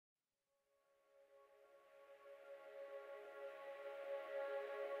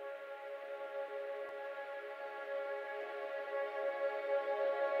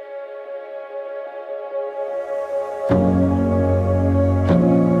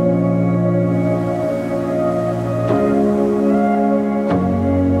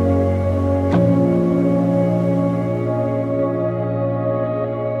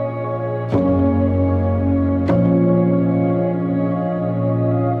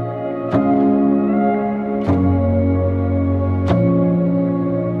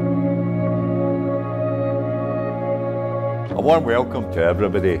warm welcome to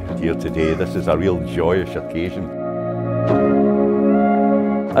everybody here today. This is a real joyous occasion.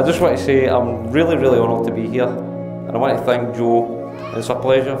 I just want to say I'm really honoured to be here, and I want to thank Joe. It's a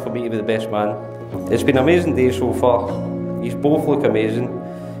pleasure for me to be the best man. It's been an amazing day so far. You both look amazing.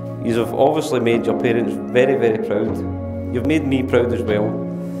 You have obviously made your parents very proud. You've made me proud as well,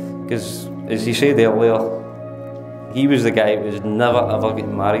 because as he said earlier, he was the guy who was never ever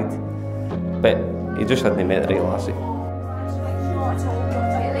getting married, but he just hadn't met the right lassie.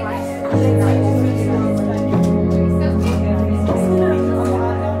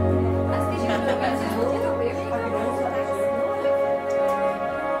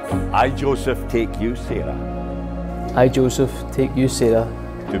 I, Joseph, take you, Sarah. I, Joseph, take you, Sarah.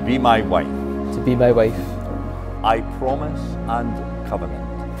 To be my wife. To be my wife. I promise and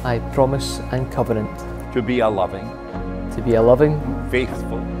covenant. I promise and covenant. To be a loving. To be a loving.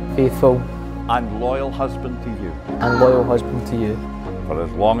 Faithful. Faithful. And loyal husband to you. And loyal husband to you. For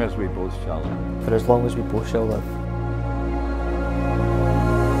as long as we both shall live. For as long as we both shall live.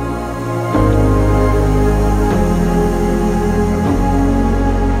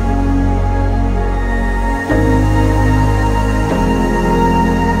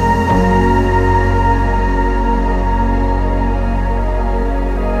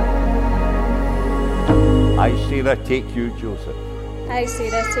 I, Sarah, take you, Joseph. I,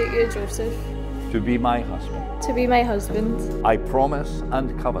 Sarah, take you, Joseph. To be my husband. To be my husband. I promise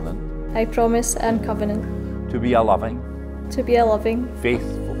and covenant. I promise and covenant. To be a loving. To be a loving.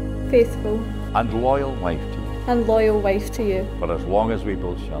 Faithful. Faithful. And loyal wife to you. And loyal wife to you. For as long as we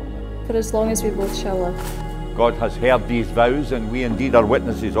both shall live. For as long as we both shall live. God has heard these vows, and we indeed are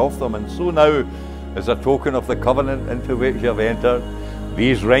witnesses of them, and so now, as a token of the covenant into which you have entered,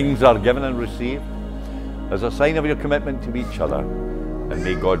 these rings are given and received as a sign of your commitment to each other, and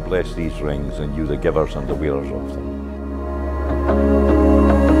may God bless these rings and you the givers and the wearers of them.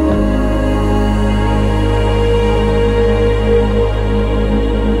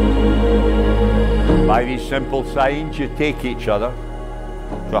 By these simple signs you take each other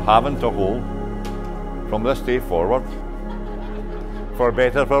to have and to hold from this day forward, for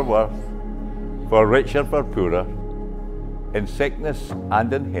better, for worse, for richer, for poorer, in sickness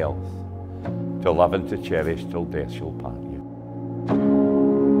and in health, to love and to cherish till death shall part you.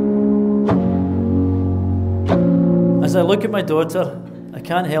 As I look at my daughter, I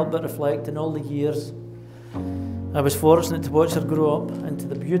can't help but reflect on all the years I was fortunate to watch her grow up into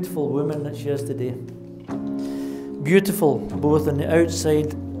the beautiful woman that she is today. Beautiful both on the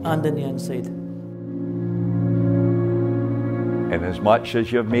outside and on the inside. Inasmuch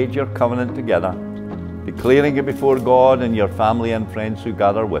as you have made your covenant together, declaring it before God and your family and friends who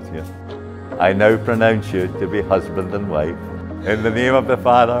gather with you, I now pronounce you to be husband and wife, in the name of the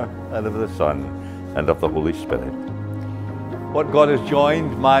Father, and of the Son, and of the Holy Spirit. What God has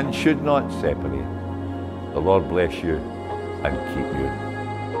joined, man should not separate. The Lord bless you and keep you.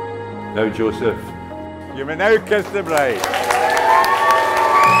 Now, Joseph, you may now kiss the bride.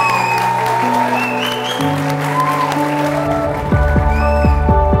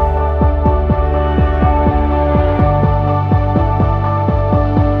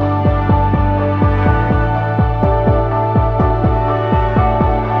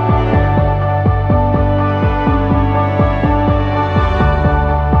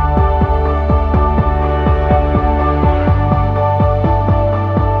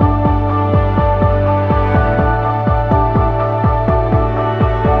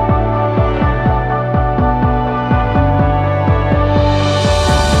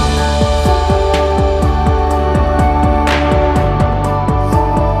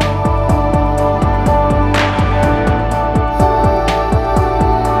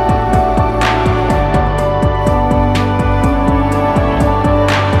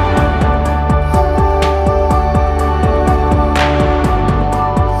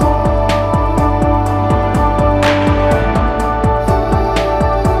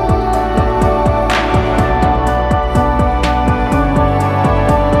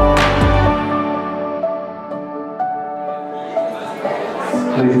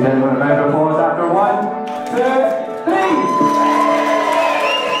 Please give them a round of applause after 1, 2, 3.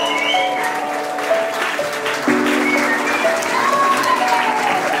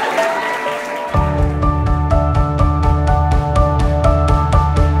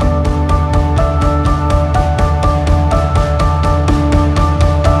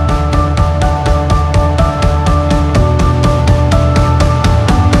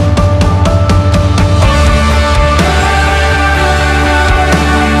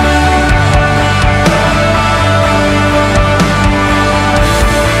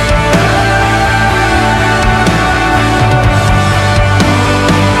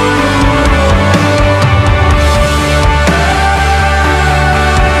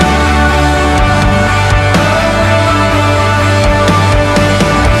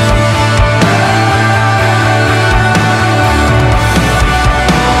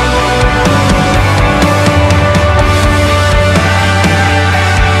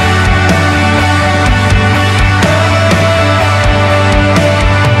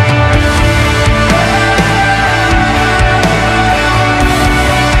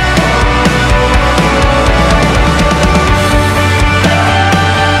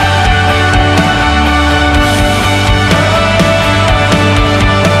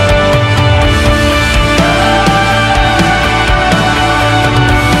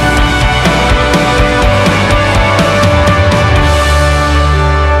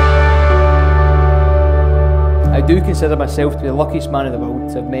 do consider myself to be the luckiest man in the world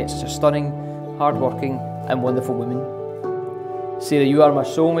to have met such a stunning, hard-working and wonderful woman. Sarah, you are my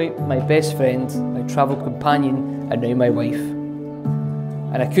soulmate, my best friend, my travel companion and now my wife.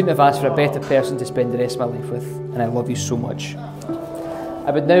 And I couldn't have asked for a better person to spend the rest of my life with, and I love you so much.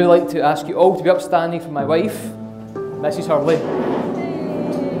 I would now like to ask you all to be upstanding for my wife, Mrs. Hurley.